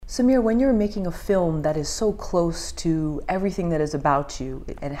Samir, when you're making a film that is so close to everything that is about you,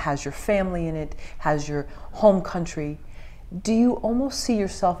 and it has your family in it, has your home country, do you almost see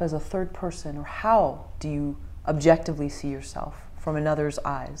yourself as a third person, or how do you objectively see yourself from another's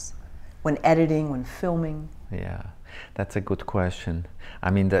eyes when editing, when filming? Yeah, that's a good question.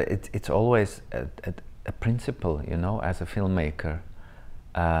 I mean, it's always a principle, you know, as a filmmaker.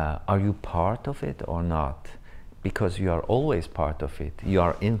 Are you part of it or not? Because you are always part of it. You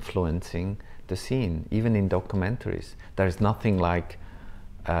are influencing the scene, even in documentaries. There is nothing like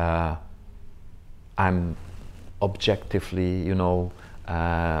I'm objectively, you know,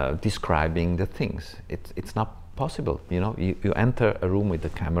 describing the things. It's not possible, you know. You enter a room with the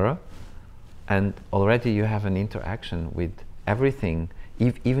camera, and already you have an interaction with everything,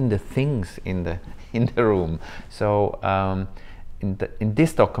 even the things in the room. So in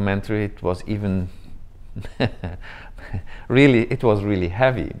this documentary, it was even it was really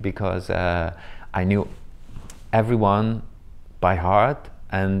heavy, because I knew everyone by heart,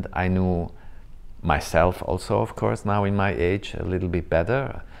 and I knew myself also, of course, now in my age, a little bit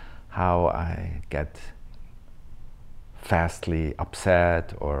better, how I get fastly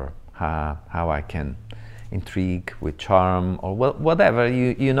upset, or how I can intrigue with charm, or whatever.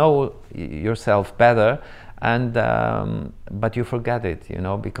 You know yourself better, and but you forget it, you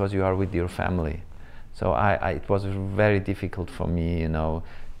know, because you are with your family. So it was very difficult for me, you know,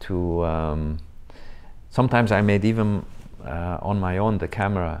 to sometimes I made even on my own the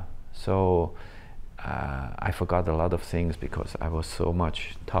camera. So I forgot a lot of things because I was so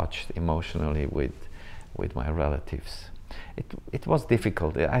much touched emotionally with my relatives. It was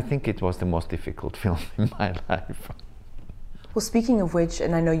difficult. I think it was the most difficult film in my life. Well, speaking of which,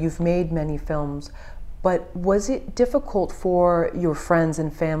 and I know you've made many films, but was it difficult for your friends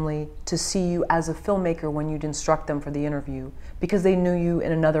and family to see you as a filmmaker when you'd instruct them for the interview? Because they knew you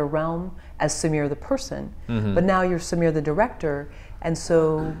in another realm as Samir the person, but now you're Samir the director. And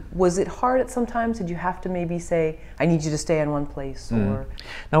so was it hard at some times? Did you have to maybe say, I need you to stay in one place? Or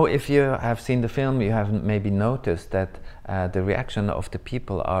now, if you have seen the film, you have maybe noticed that the reaction of the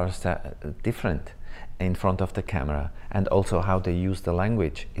people are different in front of the camera, and also how they use the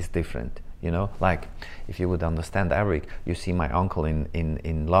language is different. You know, like if you would understand Arabic, you see my uncle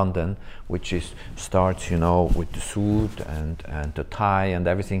in London, which starts, you know, with the suit and the tie and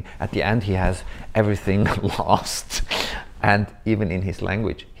everything. At the end, he has everything lost. And even in his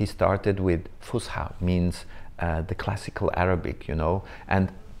language, he started with Fusha, means the classical Arabic, you know.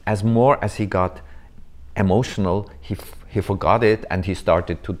 And as he got emotional, he forgot it, and he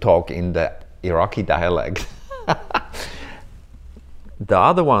started to talk in the Iraqi dialect. The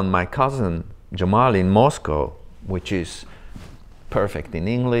other one, my cousin Jamal in Moscow, which is perfect in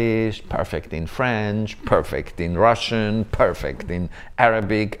English, perfect in French, perfect in Russian, perfect in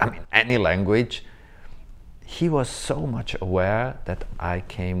Arabic, I mean any language, he was so much aware that I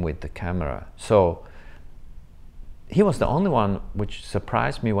came with the camera. So he was the only one which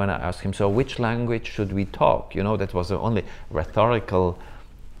surprised me when I asked him, so which language should we talk? You know, that was the only rhetorical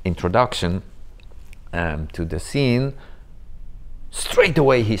introduction to the scene. Straight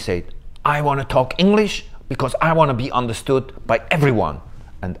away he said, I want to talk English because I want to be understood by everyone.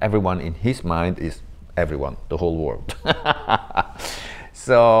 And everyone in his mind is everyone, the whole world.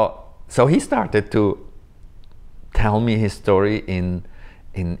 So he started to tell me his story in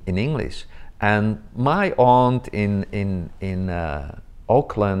English. And my aunt in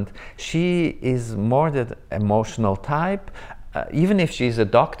Auckland, she is more the emotional type. Even if she's a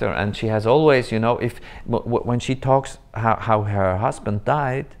doctor, and she has always, you know, when she talks how her husband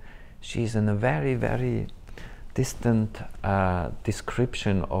died, she's in a very, very distant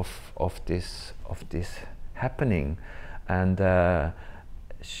description of this happening, and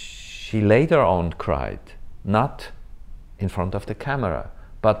she later on cried, not in front of the camera,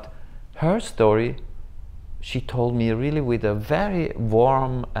 but her story she told me really with a very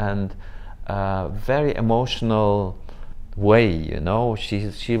warm and very emotional way, you know.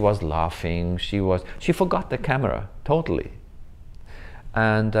 She was laughing, she forgot the camera totally.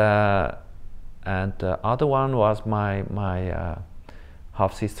 And the other one was my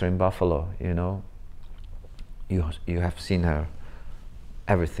half sister in Buffalo, you know. You have seen her,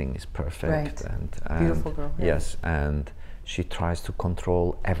 everything is perfect, right. and Beautiful girl. Yeah. Yes, and she tries to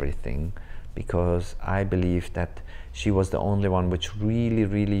control everything, because I believe that she was the only one which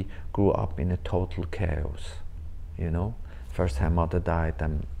really grew up in a total chaos. You know, first her mother died,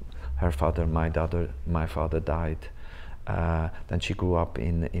 then her father, my father died. Then she grew up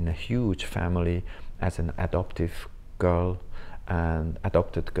in a huge family as an adopted girl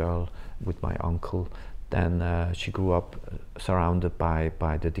with my uncle. Then she grew up surrounded by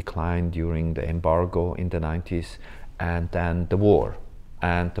the decline during the embargo in the 90s, and then the war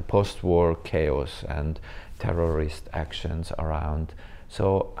and the post-war chaos and terrorist actions around.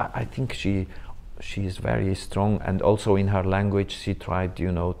 So I think she is very strong, and also in her language she tried,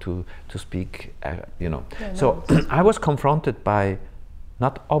 you know, to speak, you know. Yeah, so no, I was confronted by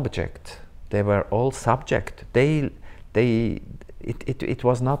not object; they were all subject. It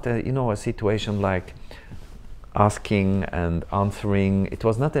was not a, you know, a situation like asking and answering. It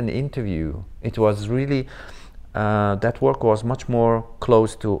was not an interview. It was really that work was much more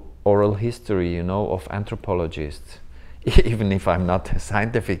close to oral history, you know, of anthropologists. Even if I'm not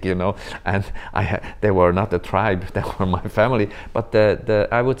scientific, you know, and they were not a tribe, they were my family. But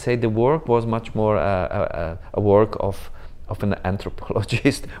I would say the work was much more a work of an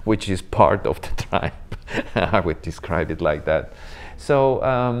anthropologist, which is part of the tribe. I would describe it like that. So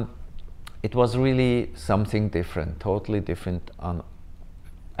it was really something different, totally different on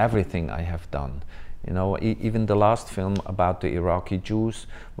everything I have done. You know, even the last film about the Iraqi Jews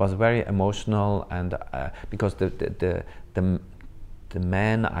was very emotional, and because the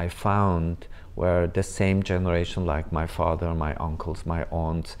men I found were the same generation like my father, my uncles, my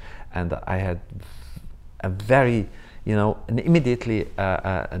aunts, and I had a very, you know, and immediately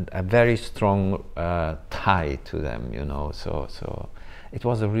a very strong tie to them. You know, so it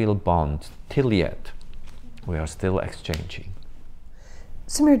was a real bond. Till yet, we are still exchanging.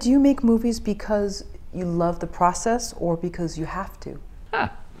 Samir, do you make movies because you love the process or because you have to?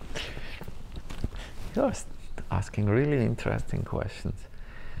 You're asking really interesting questions.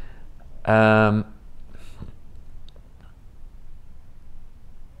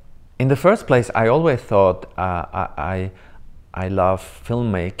 In the first place, I always thought I love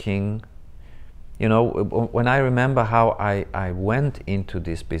filmmaking. You know, when I remember how I went into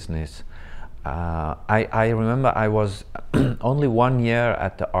this business, I remember I was only 1 year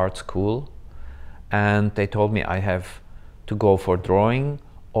at the art school, and they told me I have to go for drawing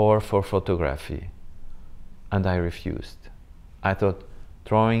or for photography, and I refused. I thought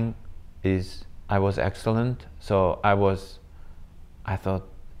drawing I was excellent, so I thought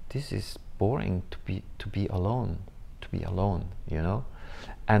this is boring to be alone, you know,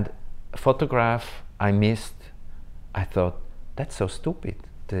 and photograph I missed. I thought that's so stupid.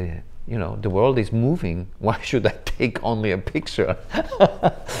 You know, the world is moving. Why should I take only a picture?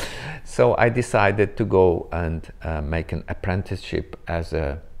 So I decided to go and make an apprenticeship as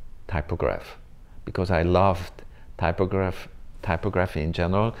a typograph, because I loved typography in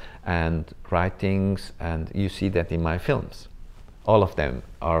general and writings, and you see that in my films. All of them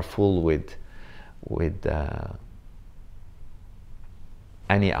are full with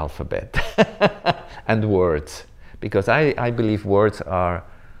any alphabet and words, because I believe words are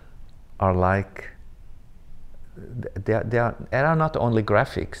like they are not only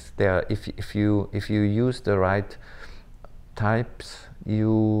graphics. They are, if you use the right types,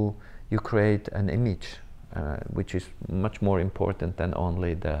 you create an image, which is much more important than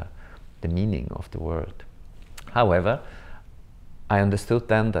only the meaning of the word. However, I understood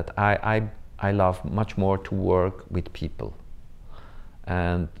then that I love much more to work with people,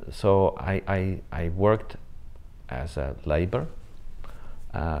 and so I worked as a labor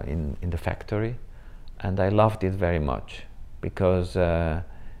in the factory. And I loved it very much, because to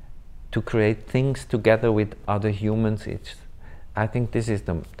create things together with other humans, I think this is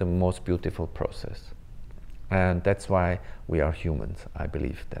the most beautiful process. And that's why we are humans. I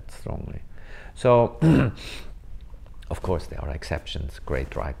believe that strongly. So, of course, there are exceptions,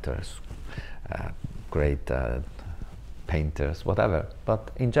 great writers, great painters, whatever. But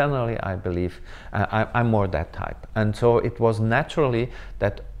in general, I believe I'm more that type. And so it was naturally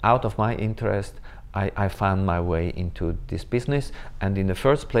that out of my interest, I found my way into this business, and in the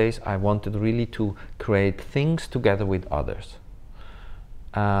first place I wanted really to create things together with others.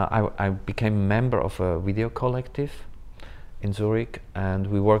 I became a member of a video collective in Zurich, and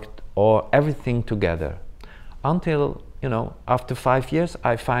we worked everything together until, you know, after 5 years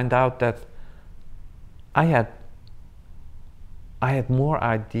I find out that I had more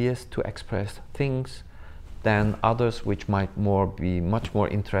ideas to express things than others, which might be much more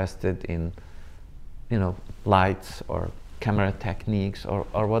interested in, you know, lights or camera techniques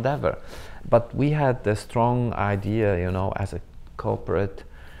or whatever. But we had the strong idea, you know, as a corporate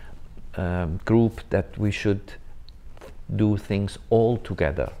group, that we should do things all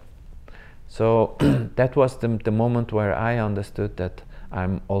together. So that was the moment where I understood that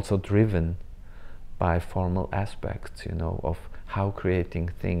I'm also driven by formal aspects, you know, of how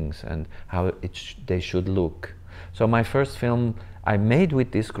creating things and how they should look. So my first film I made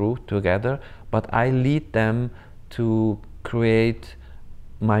with this group together, but I lead them to create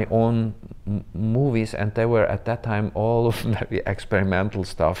my own movies, and they were at that time all very experimental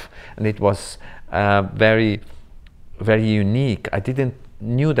stuff, and it was very, very unique. I didn't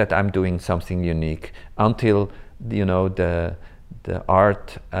knew that I'm doing something unique until, you know, the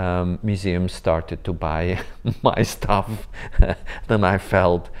art museum started to buy my stuff. Then I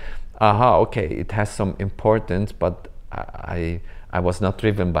felt, aha, okay, it has some importance, but I was not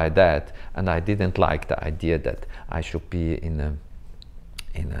driven by that, and I didn't like the idea that I should be in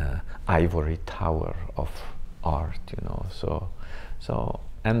a ivory tower of art, you know. So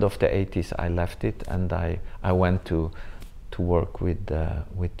end of the 80s I left it, and I went to work with the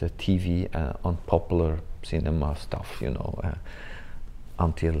TV on popular cinema stuff, you know,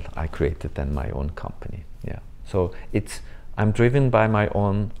 until I created then my own company. Yeah. So I'm driven by my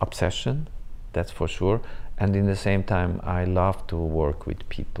own obsession, that's for sure, and in the same time I love to work with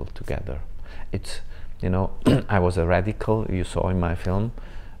people together. It's, you know, I was a radical, you saw in my film,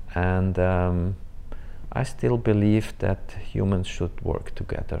 and I still believe that humans should work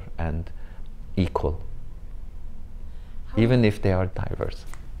together and equal, even if they are diverse.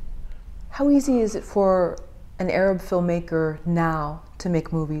 How easy is it for an Arab filmmaker now to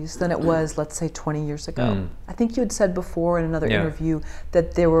make movies than it was, let's say, 20 years ago? I think you had said before in another interview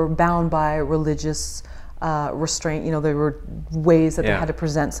that they were bound by religious restraint, you know, there were ways that they had to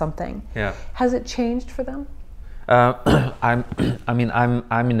present something. Has it changed for them? I'm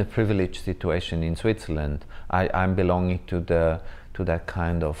in a privileged situation in Switzerland. I'm belonging to that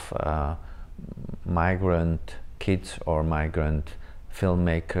kind of migrant kids or migrant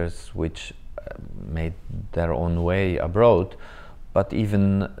filmmakers which made their own way abroad. But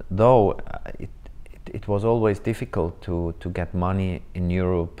even though it was always difficult to get money in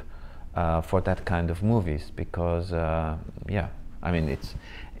Europe for that kind of movies, because yeah, I mean,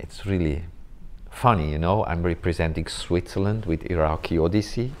 it's really funny, you know. I'm representing Switzerland with Iraqi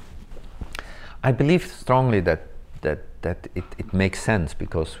Odyssey. I believe strongly that it makes sense,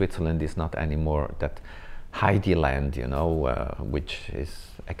 because Switzerland is not anymore that Heidi land, you know, which is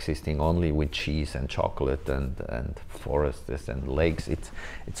existing only with cheese and chocolate and forests and lakes.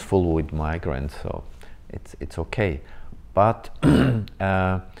 It's full with migrants, so it's okay. But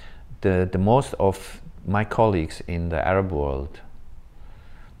the most of my colleagues in the Arab world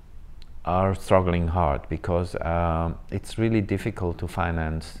are struggling hard, because it's really difficult to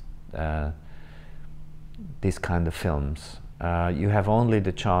finance these kind of films. You have only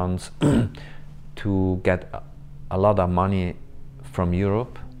the chance to get a lot of money from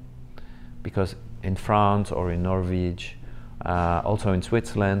Europe, because in France or in Norway, also in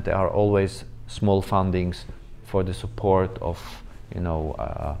Switzerland, there are always small fundings for the support of, you know,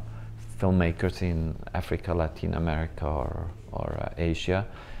 filmmakers in Africa, Latin America, or Asia.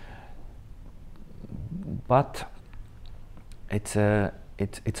 But it's a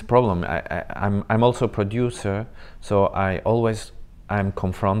problem. I'm also a producer, so I'm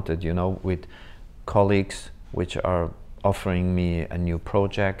confronted, you know, with colleagues which are offering me a new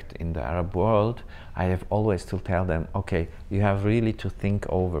project in the Arab world. I have always to tell them, okay, you have really to think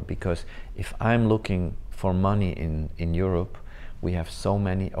over, because if I'm looking for money in Europe, we have so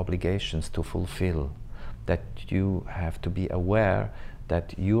many obligations to fulfill that you have to be aware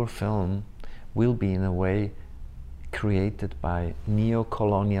that your film will be in a way created by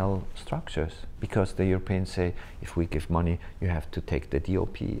neo-colonial structures, because the Europeans say, if we give money, you have to take the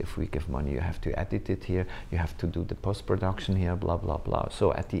DOP, if we give money, you have to edit it here, you have to do the post-production here, blah, blah, blah.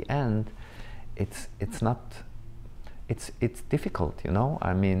 So at the end, it's difficult, you know,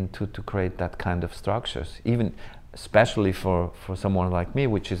 I mean, to create that kind of structures, even especially for someone like me,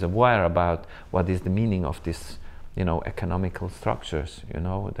 which is aware about what is the meaning of this, you know, economical structures, you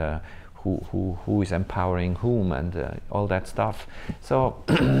know, who is empowering whom, and all that stuff. So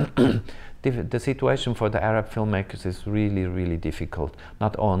the situation for the Arab filmmakers is really, really difficult,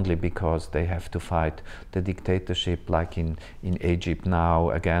 not only because they have to fight the dictatorship like in Egypt now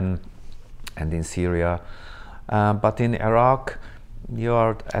again, and in Syria, but in Iraq you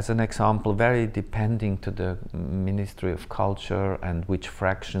are, as an example, very depending to the Ministry of Culture and which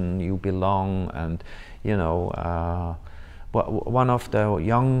fraction you belong, and you know, one of the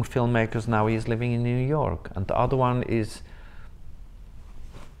young filmmakers now is living in New York, and the other one is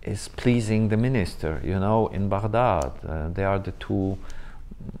pleasing the minister, you know, in Baghdad. They are the two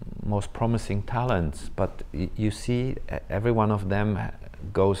most promising talents, but you see, every one of them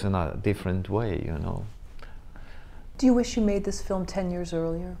goes in a different way, you know. Do you wish you made this film 10 years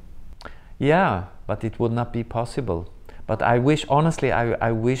earlier? Yeah, but it would not be possible. But I wish, honestly,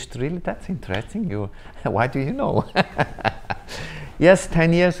 I wished really, that's interesting. Why do you know? Yes,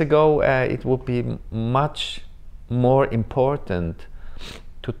 10 years ago it would be much more important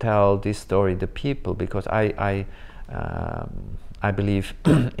to tell this story to people, because I believe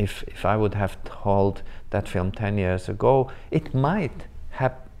if I would have told that film 10 years ago, it might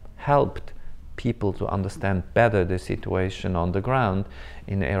have helped people to understand better the situation on the ground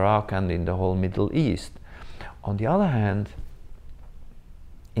in Iraq and in the whole Middle East. On the other hand,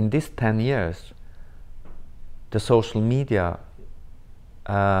 in these 10 years, the social media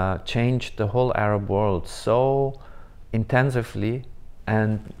changed the whole Arab world so intensively,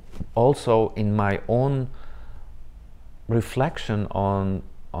 and also in my own reflection on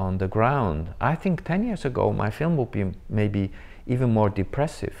the ground. I think 10 years ago my film would be maybe even more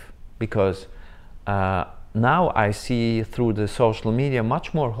depressive, because now I see through the social media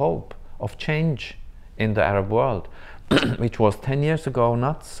much more hope of change in the Arab world, which was 10 years ago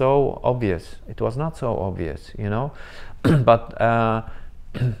not so obvious. It was not so obvious, you know. But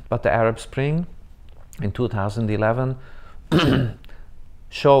the Arab Spring in 2011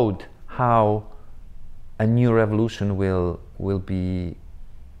 showed how a new revolution will be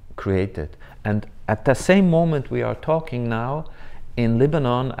created. And at the same moment we are talking now, in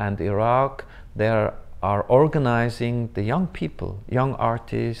Lebanon and Iraq, there are organizing the young people, young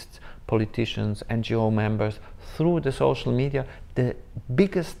artists, politicians, NGO members, through the social media, the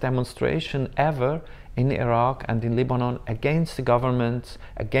biggest demonstration ever in Iraq and in Lebanon against the governments,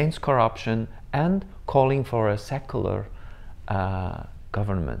 against corruption, and calling for a secular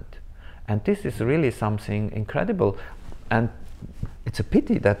government. And this is really something incredible. And it's a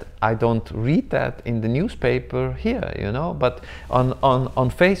pity that I don't read that in the newspaper here, you know, but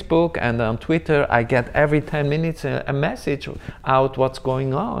on Facebook and on Twitter I get every 10 minutes a message out what's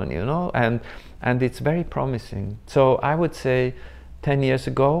going on, you know, and it's very promising. So I would say 10 years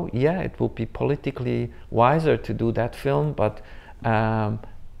ago, yeah, it would be politically wiser to do that film, but 10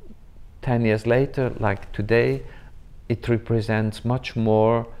 years later, like today, it represents much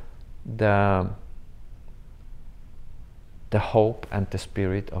more the hope and the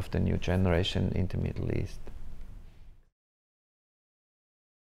spirit of the new generation in the Middle East.